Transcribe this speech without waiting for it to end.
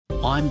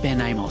I'm Ben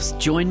Amos.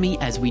 Join me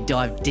as we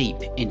dive deep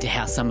into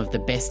how some of the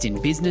best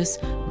in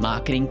business,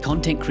 marketing,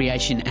 content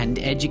creation and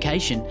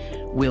education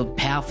wield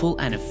powerful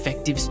and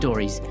effective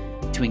stories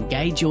to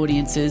engage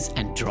audiences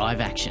and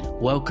drive action.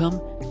 Welcome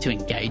to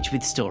Engage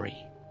with Story.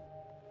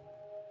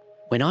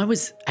 When I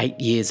was 8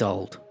 years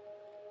old,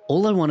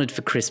 all I wanted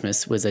for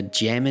Christmas was a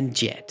Jammin'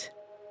 Jet.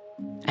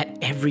 At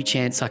every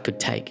chance I could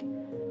take,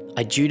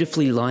 I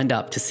dutifully lined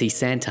up to see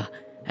Santa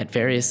at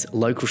various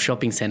local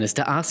shopping centres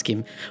to ask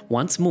him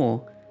once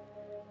more,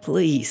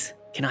 "Please,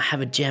 can I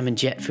have a Jammin'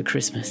 Jet for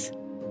Christmas?"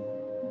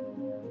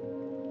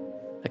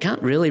 I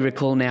can't really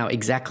recall now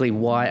exactly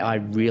why I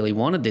really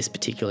wanted this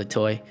particular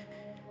toy.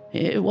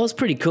 It was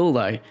pretty cool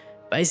though.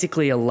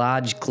 Basically a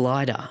large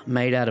glider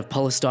made out of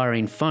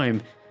polystyrene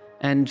foam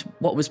and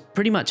what was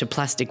pretty much a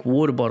plastic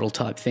water bottle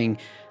type thing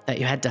that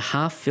you had to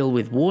half fill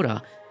with water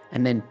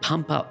and then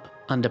pump up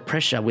under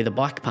pressure with a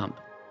bike pump.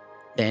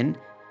 Then,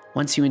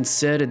 once you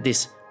inserted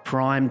this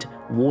primed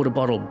water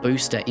bottle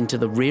booster into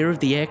the rear of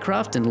the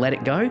aircraft and let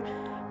it go,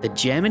 the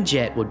Jammin'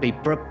 Jet would be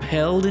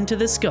propelled into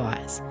the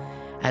skies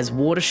as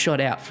water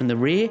shot out from the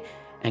rear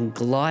and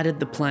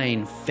glided the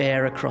plane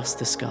fair across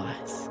the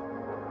skies.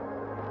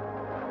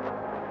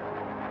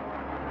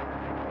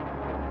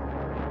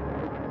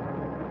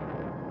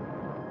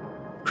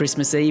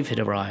 Christmas Eve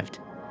had arrived,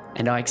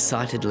 and I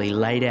excitedly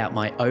laid out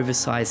my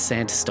oversized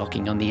Santa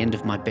stocking on the end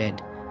of my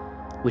bed,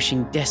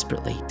 wishing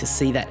desperately to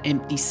see that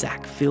empty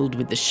sack filled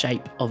with the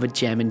shape of a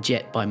Jammin'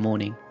 Jet by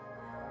morning.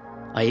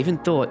 I even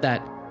thought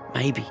that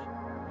maybe,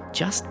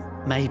 just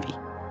maybe,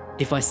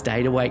 if I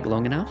stayed awake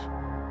long enough,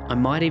 I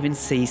might even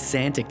see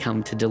Santa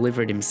come to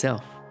deliver it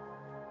himself.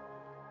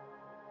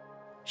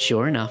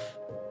 Sure enough,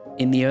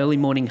 in the early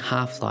morning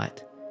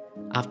half-light,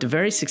 after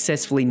very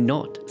successfully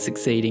not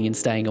succeeding in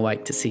staying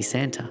awake to see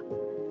Santa,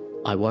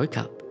 I woke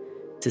up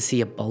to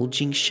see a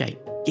bulging shape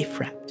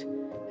gift-wrapped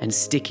and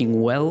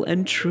sticking well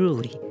and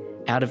truly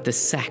out of the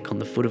sack on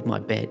the foot of my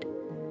bed.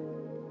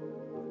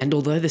 And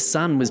although the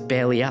sun was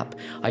barely up,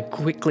 I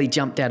quickly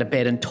jumped out of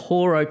bed and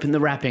tore open the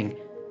wrapping.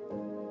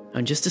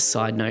 And just a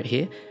side note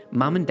here,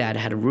 Mum and Dad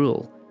had a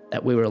rule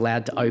that we were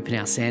allowed to open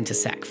our Santa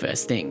sack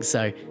first thing,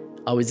 so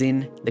I was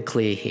in the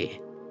clear here.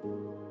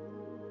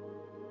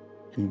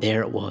 And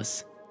there it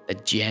was, the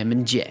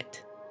Jammin'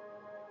 Jet.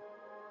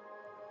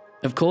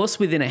 Of course,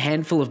 within a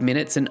handful of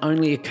minutes and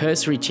only a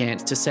cursory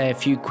chance to say a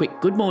few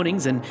quick good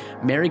mornings and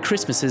Merry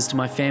Christmases to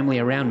my family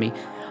around me,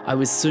 I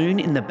was soon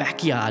in the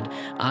backyard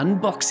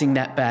unboxing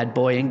that bad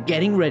boy and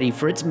getting ready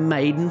for its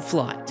maiden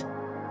flight.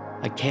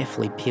 I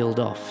carefully peeled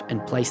off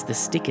and placed the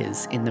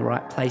stickers in the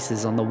right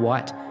places on the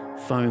white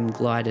foam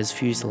glider's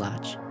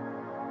fuselage,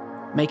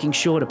 making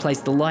sure to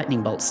place the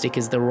lightning bolt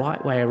stickers the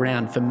right way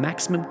around for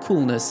maximum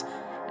coolness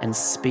and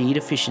speed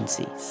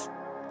efficiencies.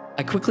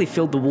 I quickly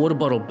filled the water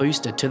bottle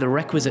booster to the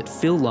requisite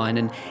fill line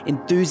and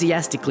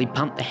enthusiastically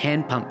pumped the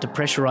hand pump to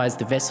pressurise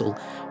the vessel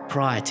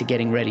prior to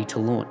getting ready to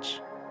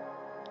launch.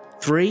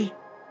 3,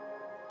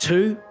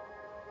 2,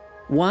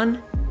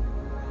 1.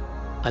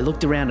 I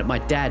looked around at my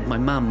dad, my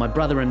mum, my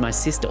brother and my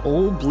sister,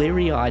 all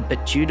bleary-eyed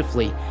but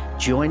dutifully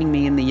joining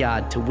me in the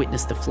yard to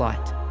witness the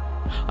flight.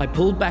 I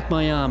pulled back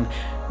my arm,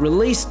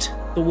 released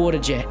the water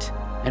jet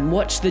and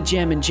watched the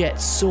Jammin' Jet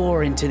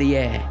soar into the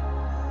air.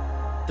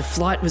 The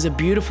flight was a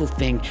beautiful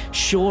thing,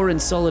 sure and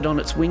solid on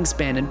its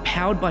wingspan and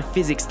powered by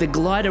physics. The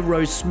glider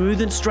rose smooth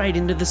and straight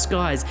into the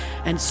skies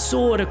and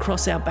soared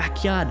across our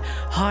backyard,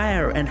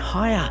 higher and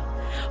higher,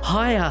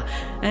 higher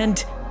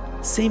and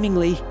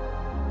seemingly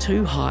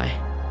too high.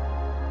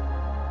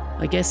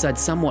 I guess I'd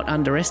somewhat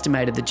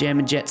underestimated the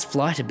Jammin' Jet's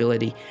flight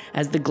ability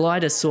as the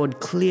glider soared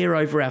clear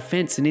over our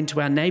fence and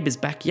into our neighbour's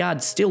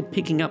backyard, still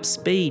picking up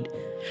speed.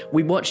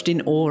 We watched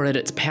in awe at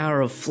its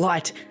power of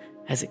flight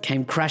as it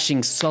came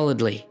crashing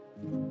solidly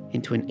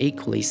into an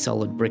equally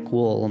solid brick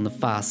wall on the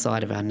far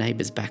side of our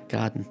neighbour's back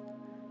garden.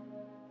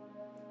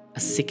 A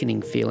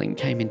sickening feeling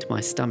came into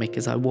my stomach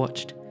as I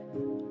watched,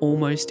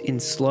 almost in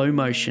slow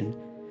motion,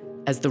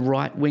 as the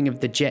right wing of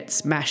the jet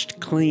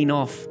smashed clean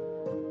off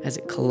as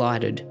it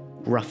collided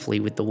roughly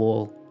with the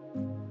wall.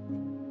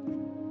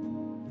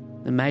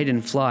 The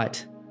maiden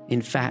flight,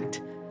 in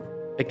fact,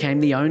 became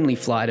the only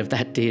flight of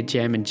that dear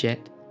Jammin'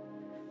 Jet.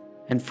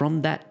 And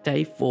from that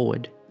day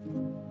forward,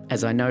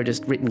 as I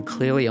noticed written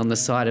clearly on the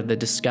side of the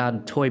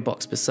discarded toy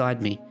box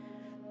beside me,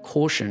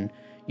 "Caution,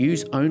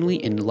 use only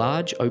in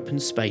large open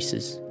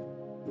spaces,"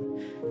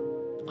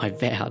 I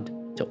vowed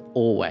to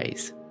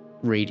always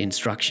read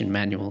instruction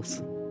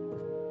manuals.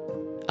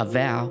 A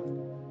vow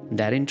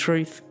that, in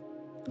truth,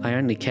 I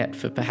only kept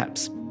for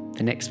perhaps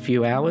the next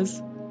few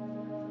hours.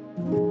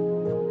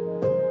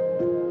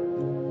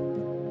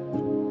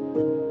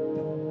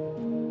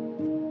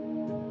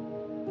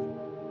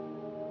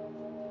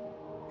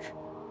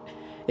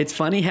 It's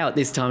funny how at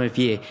this time of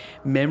year,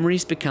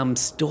 memories become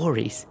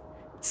stories,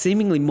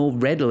 seemingly more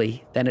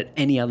readily than at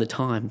any other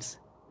times.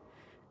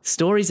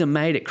 Stories are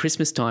made at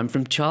Christmas time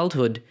from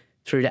childhood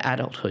through to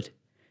adulthood.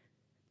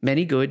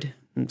 Many good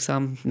and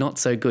some not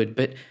so good,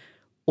 but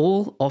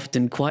all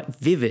often quite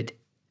vivid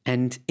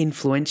and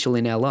influential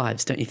in our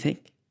lives, don't you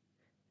think?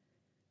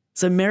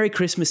 So Merry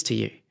Christmas to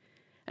you.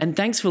 And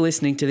thanks for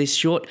listening to this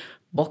short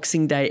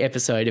Boxing Day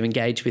episode of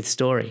Engage with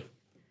Story.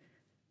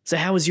 So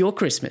how was your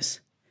Christmas?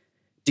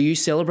 Do you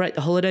celebrate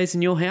the holidays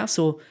in your house,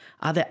 or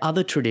are there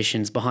other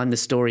traditions behind the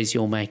stories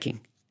you're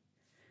making?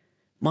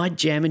 My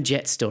Jam and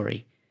Jet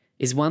story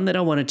is one that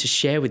I wanted to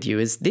share with you,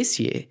 as this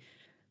year,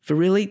 for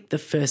really the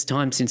first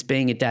time since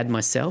being a dad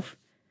myself,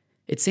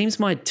 it seems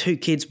my two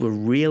kids were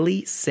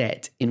really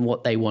set in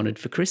what they wanted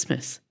for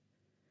Christmas.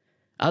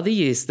 Other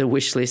years, the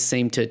wish list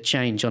seemed to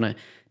change on a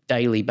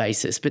daily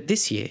basis, but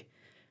this year,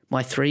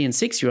 my 3 and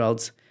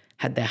 6-year-olds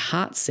had their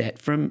hearts set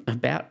from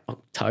about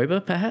October,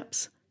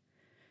 perhaps.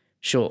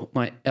 Sure,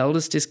 my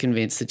eldest is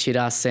convinced that she'd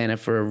asked Santa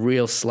for a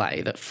real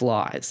sleigh that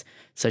flies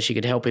so she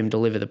could help him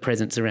deliver the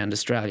presents around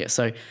Australia,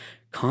 so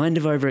kind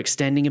of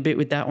overextending a bit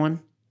with that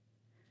one.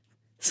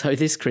 So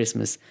this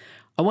Christmas,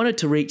 I wanted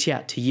to reach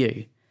out to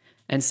you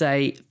and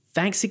say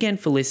thanks again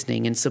for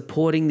listening and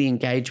supporting the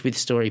Engage with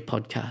Story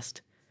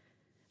podcast.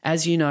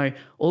 As you know,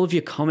 all of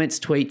your comments,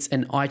 tweets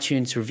and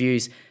iTunes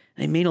reviews,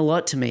 they mean a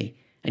lot to me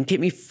and keep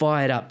me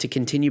fired up to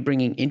continue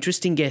bringing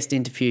interesting guest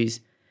interviews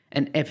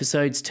and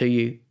episodes to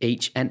you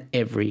each and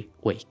every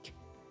week.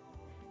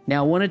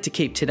 Now, I wanted to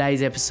keep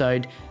today's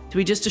episode to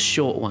be just a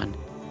short one,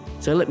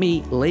 so let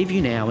me leave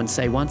you now and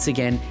say once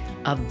again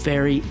a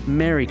very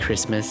Merry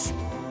Christmas,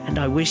 and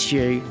I wish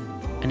you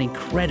an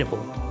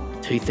incredible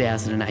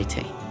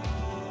 2018.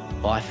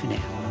 Bye for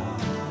now.